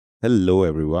Hello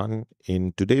everyone.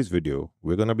 In today's video,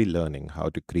 we're going to be learning how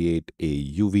to create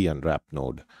a UV unwrap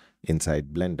node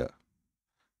inside Blender.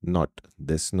 Not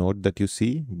this node that you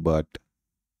see, but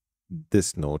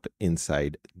this node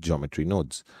inside geometry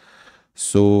nodes.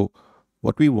 So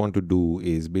what we want to do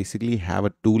is basically have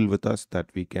a tool with us that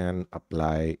we can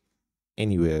apply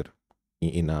anywhere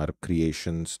in our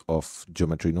creations of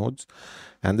geometry nodes.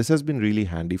 And this has been really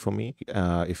handy for me.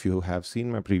 If you have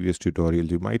seen my previous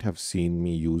tutorials, you might have seen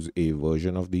me use a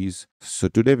version of these. So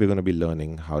today we're going to be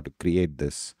learning how to create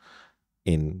this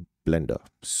in Blender.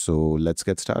 So let's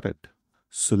get started.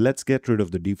 So let's get rid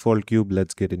of the default cube.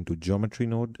 Let's get into geometry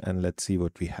node and let's see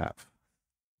what we have.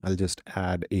 I'll just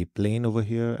add a plane over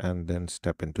here and then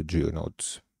step into Geo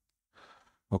Nodes.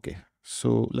 Okay,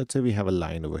 so let's say we have a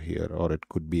line over here, or it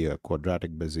could be a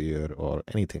quadratic Bezier or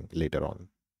anything later on.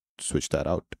 Switch that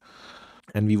out.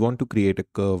 And we want to create a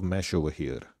curve mesh over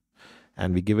here.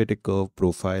 And we give it a curve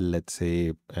profile, let's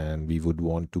say, and we would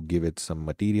want to give it some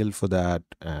material for that.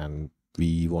 And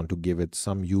we want to give it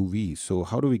some UV. So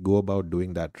how do we go about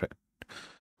doing that?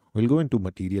 We'll go into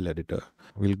material editor.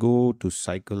 We'll go to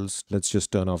cycles. Let's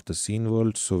just turn off the scene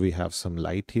world so we have some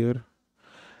light here.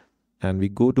 And we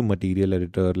go to material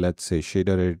editor, let's say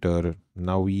shader editor.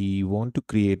 Now we want to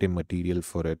create a material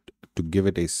for it to give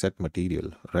it a set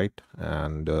material, right?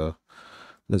 And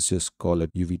let's just call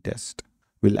it UV test.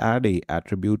 We'll add a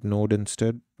attribute node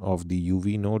instead of the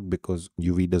UV node because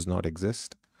UV does not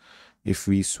exist. If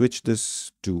we switch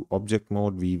this to object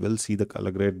mode, we will see the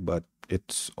color grid, but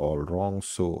it's all wrong.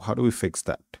 So how do we fix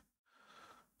that?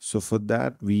 So for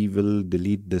that, we will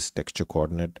delete this texture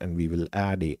coordinate and we will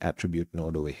add a attribute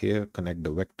node over here, connect the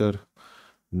vector.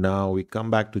 Now we come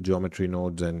back to geometry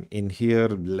nodes, and in here,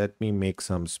 let me make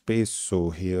some space. So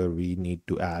here we need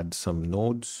to add some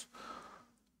nodes.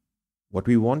 What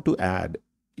we want to add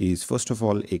is first of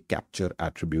all a capture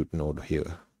attribute node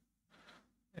here.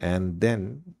 And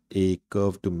then a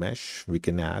curve to mesh we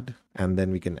can add, and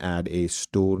then we can add a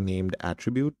store named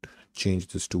attribute, change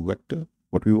this to vector.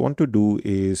 What we want to do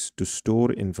is to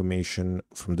store information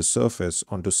from the surface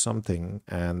onto something,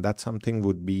 and that something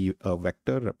would be a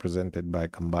vector represented by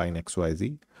combine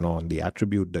XYZ. And on the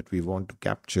attribute that we want to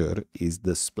capture is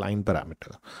the spline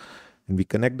parameter. And we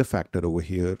connect the factor over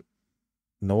here.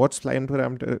 Now what spline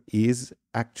parameter is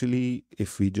actually,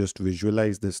 if we just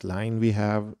visualize this line we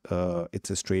have, it's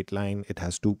a straight line. It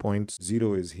has 2 points.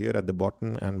 0 is here at the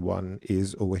bottom and 1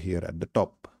 is over here at the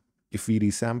top. If we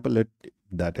resample it,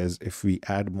 that is, if we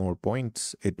add more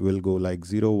points, it will go like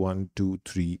 0, 1, 2,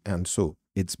 3, and so.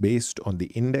 It's based on the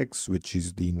index, which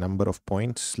is the number of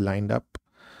points lined up.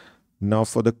 Now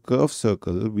for the curve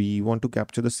circle, we want to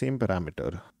capture the same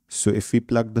parameter. So if we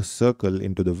plug the circle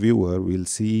into the viewer, we'll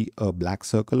see a black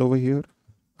circle over here.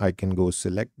 I can go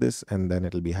select this and then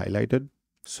it'll be highlighted.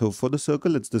 So for the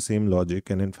circle, it's the same logic.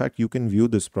 And in fact, you can view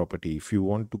this property. If you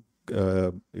want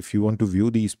to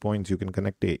view these points, you can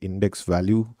connect a index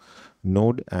value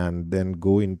node and then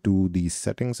go into the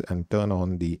settings and turn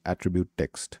on the attribute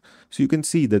text. So you can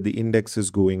see that the index is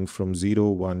going from 0,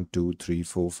 1, 2, 3,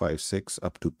 4, 5, 6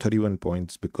 up to 31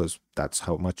 points because that's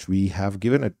how much we have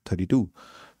given it, 32.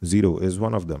 0 is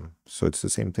one of them. So it's the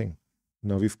same thing.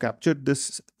 Now we've captured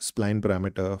this spline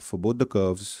parameter for both the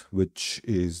curves, which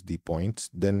is the points.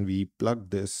 Then we plug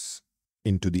this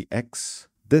into the X.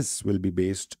 This will be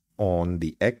based on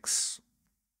the X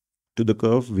to the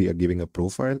curve. We are giving a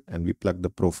profile and we plug the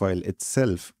profile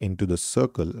itself into the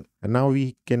circle. And now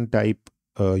we can type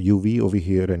UV over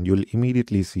here and you'll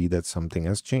immediately see that something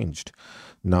has changed.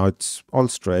 Now it's all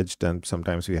stretched and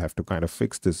sometimes we have to kind of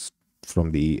fix this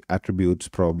from the attributes.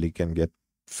 Probably can get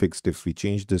fixed if we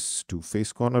change this to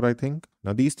face corner, I think.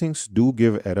 Now these things do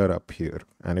give error up here.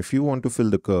 And if you want to fill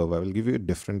the curve, I will give you a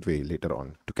different way later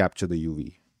on to capture the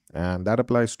UV. And that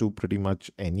applies to pretty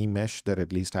much any mesh that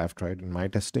at least I've tried in my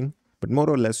testing. But more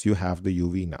or less you have the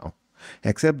UV now.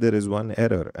 Except there is one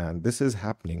error, and this is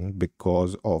happening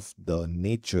because of the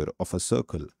nature of a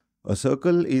circle. A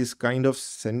circle is kind of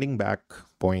sending back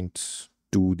points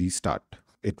to the start.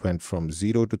 It went from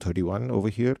 0 to 31 over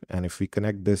here. And if we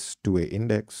connect this to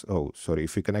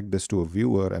if we connect this to a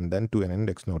viewer and then to an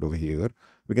index node over here,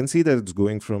 we can see that it's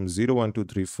going from 0, 1, 2,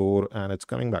 3, 4, and it's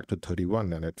coming back to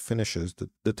 31 and it finishes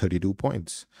the 32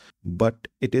 points. But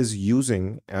it is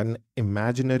using an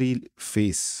imaginary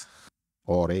face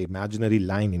or a imaginary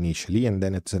line initially, and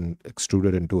then it's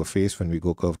extruded into a face when we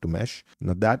go curve to mesh.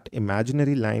 Now that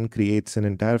imaginary line creates an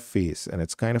entire face and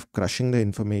it's kind of crushing the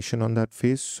information on that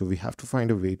face. So we have to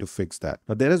find a way to fix that.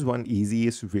 Now there is one easy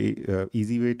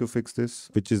way to fix this,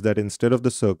 which is that instead of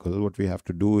the circle, what we have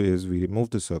to do is we remove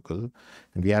the circle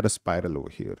and we add a spiral over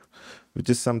here, which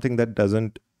is something that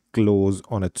doesn't close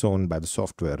on its own by the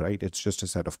software, right? It's just a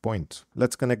set of points.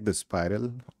 Let's connect this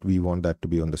spiral. We want that to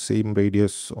be on the same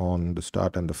radius on the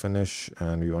start and the finish,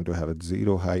 and we want to have it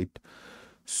 0 height.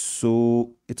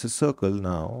 So it's a circle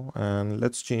now, and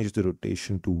let's change the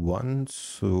rotation to 1.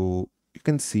 So you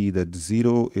can see that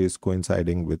 0 is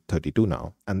coinciding with 32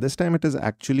 now. And this time it is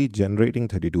actually generating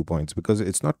 32 points because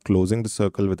it's not closing the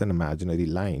circle with an imaginary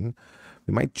line.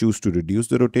 We might choose to reduce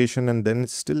the rotation, and then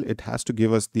still it has to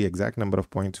give us the exact number of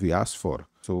points we asked for.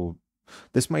 So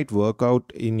this might work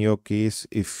out in your case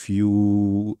if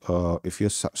your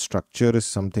structure is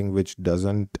something which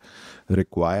doesn't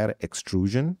require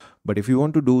extrusion. But if you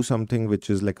want to do something which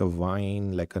is like a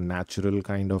vine, like a natural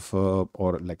kind of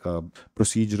or like a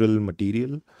procedural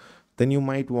material, then you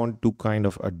might want to kind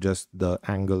of adjust the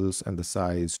angles and the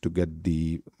size to get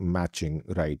the matching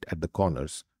right at the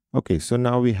corners. Okay, so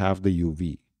now we have the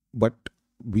UV, but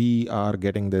we are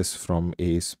getting this from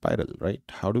a spiral, right?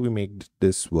 How do we make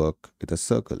this work with a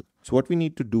circle? So what we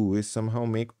need to do is somehow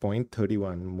make point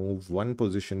 31 move one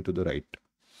position to the right.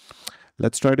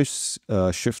 Let's try to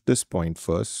shift this point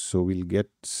first. So we'll get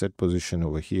set position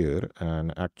over here,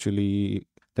 and actually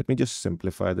let me just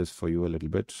simplify this for you a little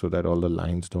bit so that all the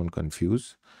lines don't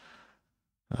confuse.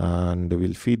 And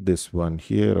we'll feed this one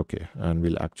here. Okay, and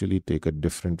we'll actually take a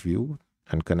different view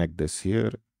and connect this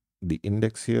here, the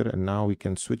index here, and now we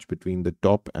can switch between the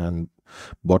top and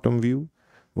bottom view,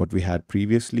 what we had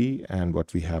previously and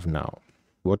what we have now.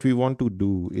 What we want to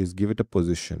do is give it a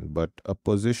position, but a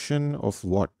position of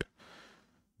what?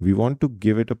 We want to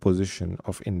give it a position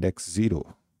of index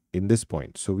 0 in this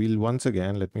point. So we'll once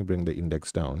again, let me bring the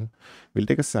index down. We'll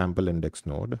take a sample index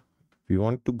node. We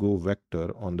want to go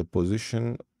vector on the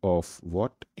position of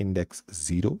what? Index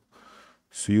 0.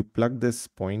 So you plug this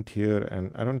point here,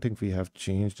 and I don't think we have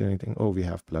changed anything. Oh, we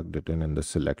have plugged it in the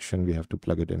selection. We have to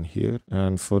plug it in here.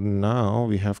 And for now,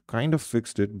 we have kind of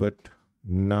fixed it, but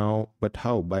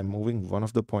how? By moving one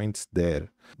of the points there.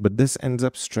 But this ends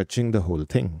up stretching the whole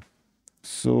thing.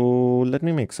 So let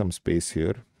me make some space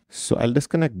here. So I'll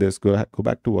disconnect this, go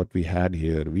back to what we had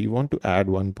here. We want to add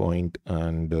one point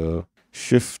and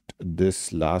shift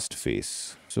this last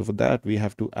face. So for that, we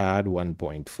have to add 1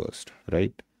 point first,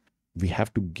 right? We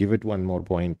have to give it one more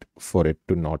point for it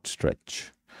to not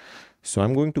stretch. So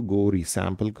I'm going to go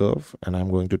resample curve, and I'm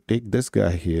going to take this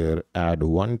guy here, add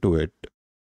 1 to it,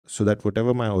 so that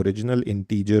whatever my original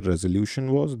integer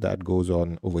resolution was, that goes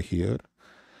on over here.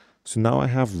 So now I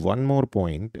have one more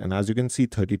point, and as you can see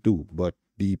 32, but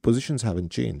the positions haven't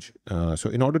changed. So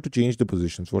in order to change the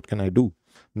positions, what can I do?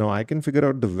 Now I can figure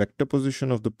out the vector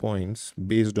position of the points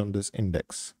based on this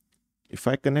index. If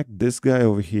I connect this guy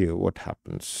over here, what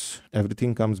happens?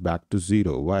 Everything comes back to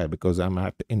 0. Why? Because I'm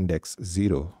at index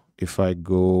 0. If I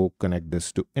go connect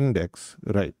this to index,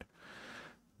 right,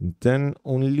 then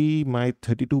only my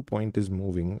 32 point is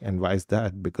moving. And why is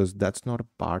that? Because that's not a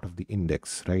part of the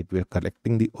index, right? We're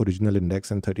collecting the original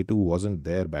index, and 32 wasn't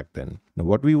there back then. Now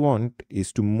what we want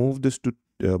is to move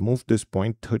this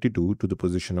point 32 to the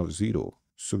position of 0.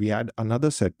 So we add another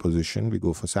set position. We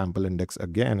go for sample index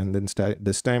again, and then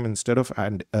this time instead of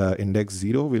index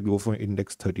 0, we'll go for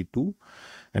index 32,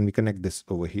 and we connect this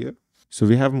over here. So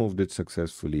we have moved it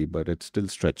successfully, but it's still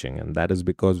stretching, and that is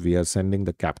because we are sending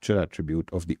the capture attribute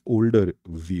of the older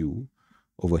view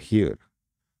over here.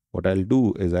 What I'll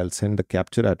do is I'll send the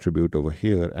capture attribute over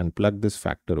here and plug this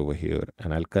factor over here,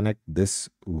 and I'll connect this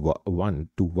 1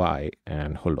 to y,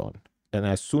 and hold on. And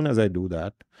as soon as I do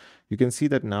that, you can see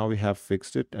that now we have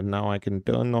fixed it, and now I can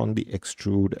turn on the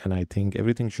extrude, and I think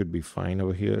everything should be fine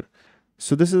over here.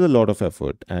 So this is a lot of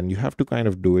effort, and you have to kind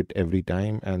of do it every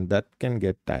time, and that can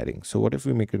get tiring. So what if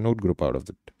we make a node group out of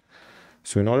it?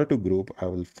 So in order to group, I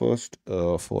will first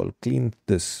of all clean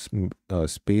this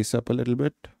space up a little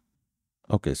bit.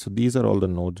 Okay, so these are all the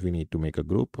nodes we need to make a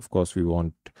group. Of course, we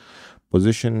want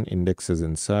position indexes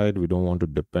inside. We don't want to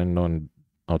depend on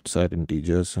outside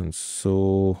integers. And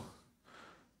so,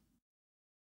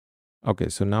 okay,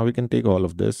 so now we can take all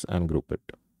of this and group it.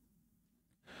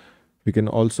 We can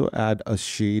also add a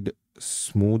shade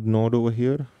smooth node over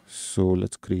here. So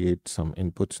let's create some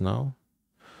inputs now.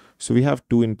 So we have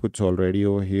 2 inputs already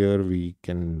over here. We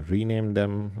can rename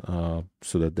them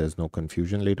so that there's no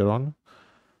confusion later on.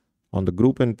 On the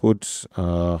group inputs,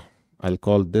 I'll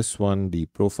call this one the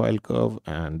profile curve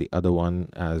and the other one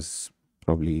as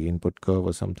probably input curve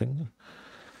or something.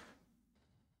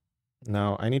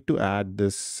 Now I need to add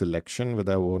this selection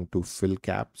whether I want to fill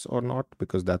caps or not,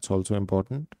 because that's also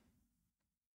important.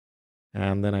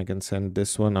 And then I can send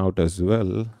this one out as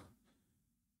well.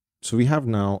 So we have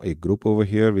now a group over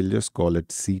here. We'll just call it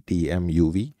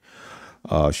CTMUV,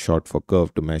 short for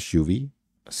curve to mesh UV.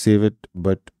 save it,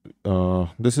 but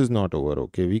this is not over.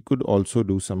 Okay, we could also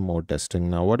do some more testing.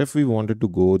 Now what if we wanted to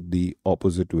go the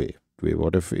opposite way?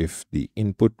 What if the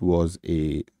input was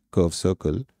a curved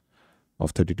circle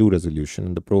of 32 resolution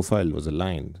and the profile was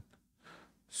aligned?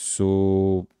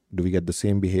 So do we get the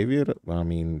same behavior? I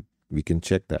mean, we can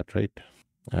check that, right?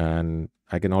 And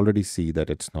I can already see that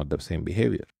it's not the same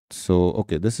behavior. So,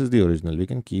 okay, this is the original. We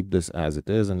can keep this as it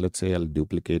is. And let's say I'll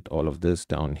duplicate all of this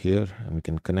down here and we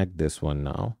can connect this one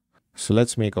now. So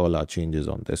let's make all our changes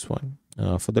on this one.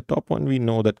 For the top one, we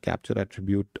know that capture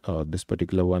attribute, this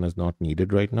particular one is not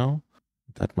needed right now.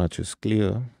 That much is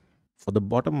clear. For the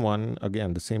bottom one,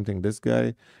 again, the same thing. This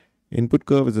guy, input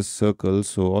curve is a circle.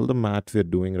 So all the math we're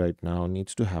doing right now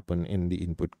needs to happen in the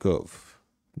input curve.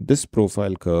 This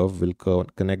profile curve will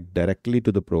connect directly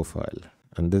to the profile.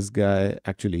 And this guy,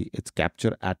 actually, its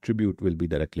capture attribute will be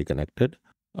directly connected.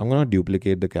 I'm going to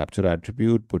duplicate the capture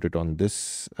attribute, put it on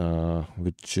this,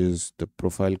 which is the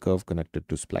profile curve connected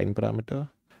to spline parameter.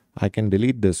 I can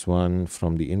delete this one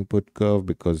from the input curve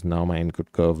because now my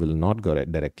input curve will not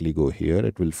directly go here.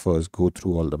 It will first go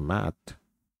through all the math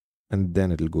and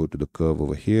then it'll go to the curve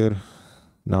over here.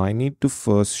 Now I need to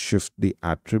first shift the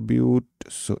attribute.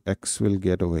 So X will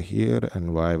get over here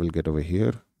and Y will get over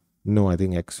here. No, I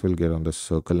think X will get on the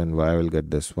circle and Y will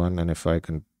get this one. And if I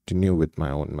continue with my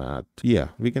own math, yeah,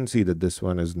 we can see that this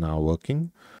one is now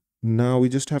working. Now we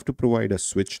just have to provide a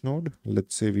switch node.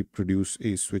 Let's say we produce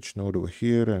a switch node over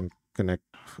here and connect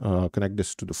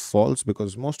this to the false,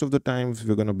 because most of the times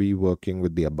we're going to be working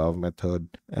with the above method,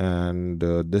 and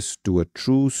this to a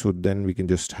true. So then we can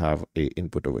just have a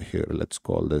input over here. Let's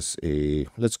call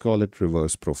it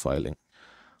reverse profiling.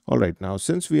 All right, now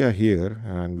since we are here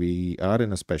and we are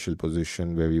in a special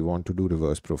position where we want to do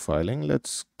reverse profiling,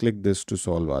 let's click this to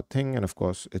solve our thing. And of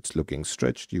course, it's looking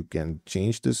stretched. You can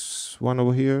change this one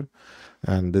over here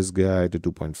and this guy to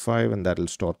 2.5, and that'll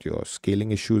stop your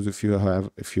scaling issues. If you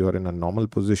are in a normal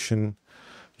position,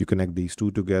 you connect these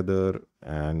two together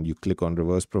and you click on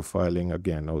reverse profiling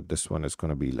again. Oh, this one is going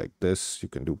to be like this. You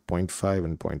can do 0.5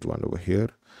 and 0.1 over here.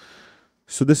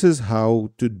 So this is how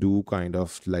to do kind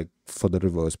of like for the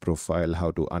reverse profile,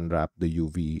 how to unwrap the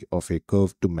UV of a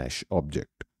curve to mesh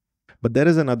object. But there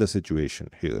is another situation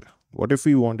here. What if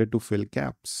we wanted to fill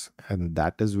caps? And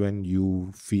that is when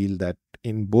you feel that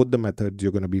in both the methods,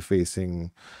 you're going to be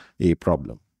facing a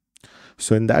problem.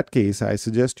 So in that case, I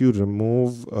suggest you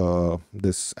remove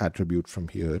this attribute from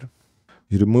here.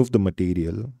 You remove the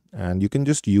material and you can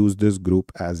just use this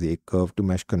group as a curve to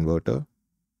mesh converter.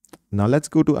 Now let's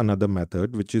go to another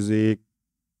method, which is a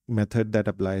method that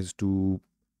applies to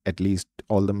at least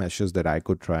all the meshes that I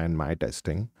could try in my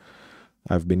testing.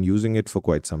 I've been using it for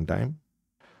quite some time.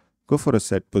 Go for a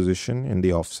set position in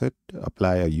the offset,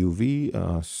 apply a UV,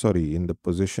 in the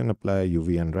position, apply a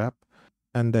UV unwrap.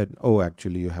 And then,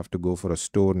 actually you have to go for a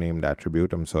store named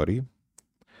attribute, I'm sorry.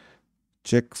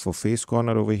 Check for face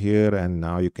corner over here, and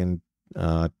now you can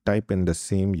type in the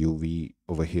same UV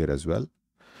over here as well.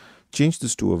 Change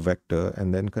this to a vector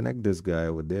and then connect this guy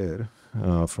over there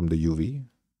from the UV.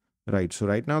 Right, so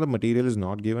right now the material is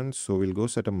not given, so we'll go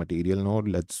set a material node.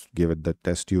 Let's give it the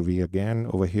test UV again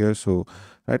over here. So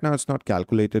right now it's not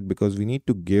calculated because we need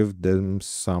to give them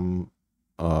some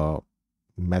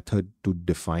method to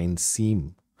define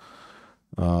seam,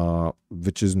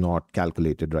 which is not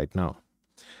calculated right now.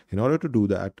 In order to do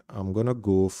that, I'm going to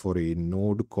go for a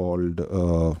node called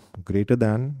greater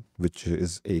than, which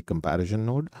is a comparison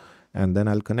node. And then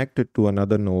I'll connect it to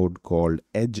another node called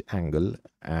edge angle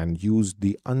and use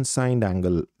the unsigned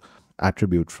angle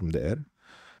attribute from there.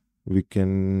 We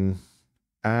can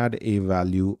add a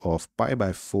value of pi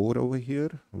by 4 over here,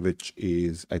 which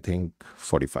is, I think,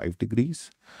 45 degrees.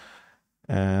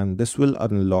 And this will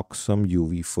unlock some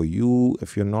UV for you.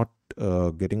 If you're not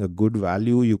getting a good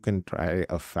value, you can try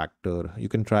a factor. You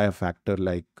can try a factor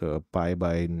like pi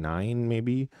by 9,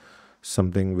 maybe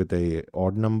something with a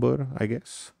odd number, I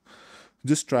guess.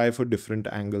 Just try for different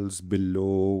angles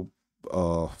below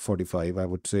 45, I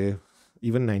would say.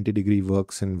 Even 90-degree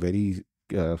works in very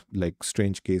like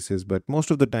strange cases, but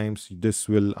most of the times this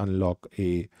will unlock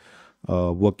a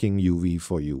working UV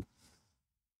for you.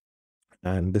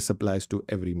 And this applies to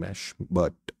every mesh.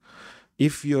 But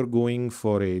if you're going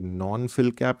for a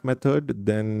non-fill cap method,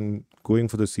 then going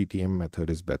for the CTM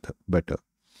method is better.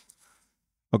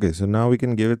 Okay, so now we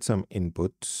can give it some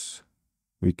inputs.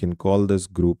 We can call this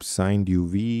group signed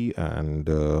UV, and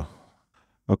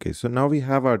okay, so now we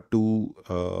have our two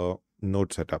node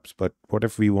setups. But what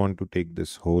if we want to take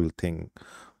this whole thing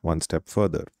one step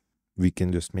further? We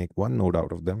can just make one node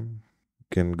out of them. We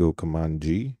can go Command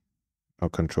G or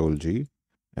Control G.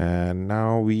 And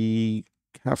now we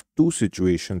have two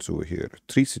situations over here,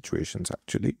 three situations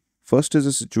actually. First is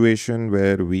a situation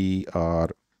where we are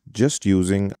just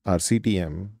using our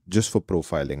CTM just for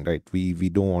profiling, right? We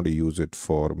don't want to use it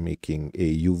for making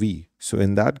a UV. So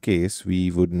in that case,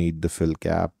 we would need the fill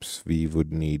caps, we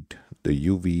would need the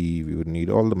UV, we would need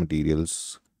all the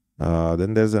materials.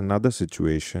 Then there's another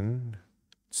situation.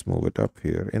 Let's move it up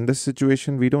here. In this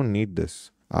situation, we don't need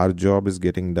this. Our job is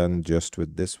getting done just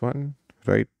with this one,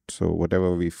 right? So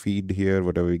whatever we feed here,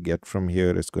 whatever we get from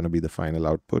here is going to be the final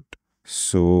output.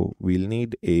 So we'll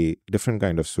need a different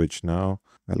kind of switch now.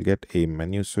 I'll get a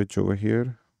menu switch over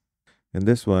here. In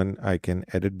this one, I can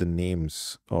edit the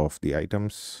names of the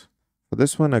items. For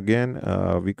this one, again,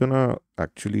 we're gonna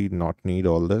actually not need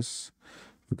all this.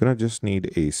 We're gonna just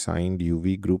need a signed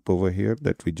UV group over here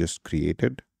that we just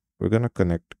created. We're gonna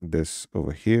connect this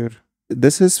over here.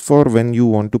 This is for when you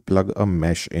want to plug a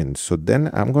mesh in. So then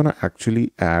I'm gonna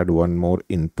actually add one more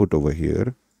input over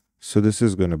here. So this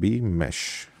is gonna be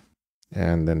mesh.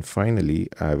 And then finally,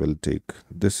 I will take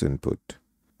this input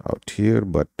out here,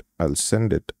 but I'll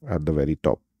send it at the very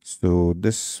top. So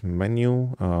this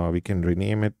menu, we can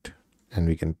rename it and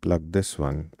we can plug this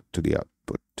one to the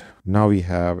output. Now we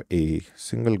have a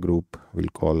single group. We'll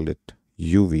call it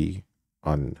UV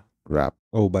Unwrap.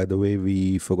 Oh, by the way,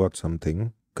 we forgot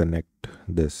something. Connect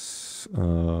this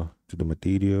to the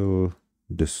material,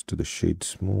 this to the shade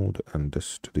smooth, and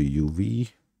this to the UV.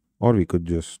 Or we could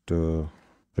just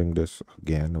bring this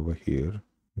again over here.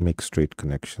 Make straight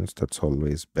connections. That's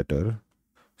always better.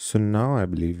 So now I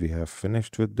believe we have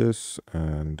finished with this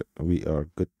and we are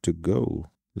good to go.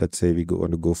 Let's say we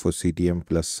want to go for CTM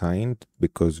plus signed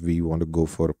because we want to go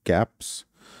for caps.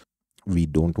 We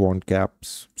don't want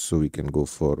caps, so we can go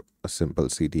for a simple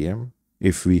CTM.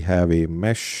 If we have a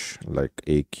mesh like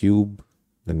a cube,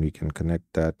 then we can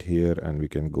connect that here and we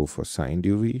can go for signed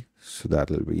UV. So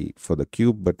that'll be for the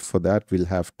cube, but for that we'll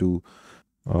have to,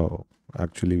 oh,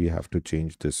 actually we have to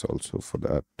change this also for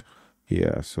that.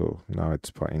 Yeah, so now it's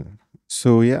fine.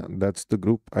 So yeah, that's the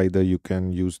group. Either you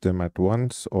can use them at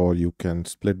once or you can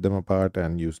split them apart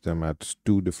and use them as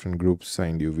two different groups,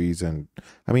 signed UVs. And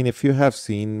I mean, if you have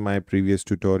seen my previous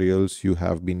tutorials, you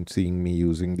have been seeing me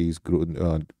using these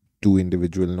two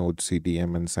individual nodes,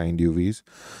 CTM and signed UVs.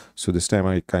 So this time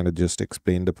I kind of just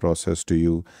explained the process to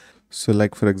you. So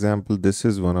like, for example, this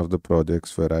is one of the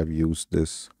projects where I've used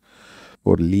this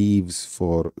for leaves,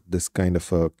 for this kind of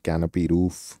a canopy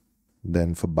roof,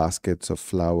 then for baskets of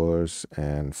flowers,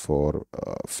 and for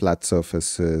flat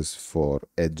surfaces, for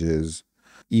edges.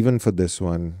 Even for this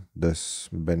one, this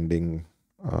bending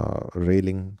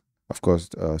railing. Of course,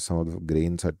 some of the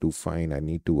grains are too fine. I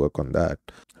need to work on that.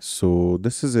 So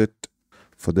this is it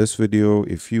for this video.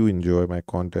 If you enjoy my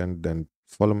content, then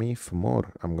follow me for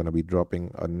more. I'm going to be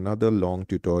dropping another long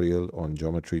tutorial on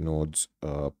geometry nodes,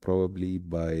 probably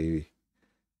by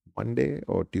Monday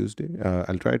or Tuesday.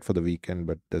 I'll try it for the weekend,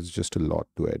 but there's just a lot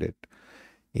to edit.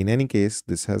 In any case,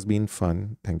 this has been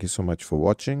fun. Thank you so much for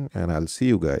watching, and I'll see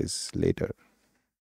you guys later.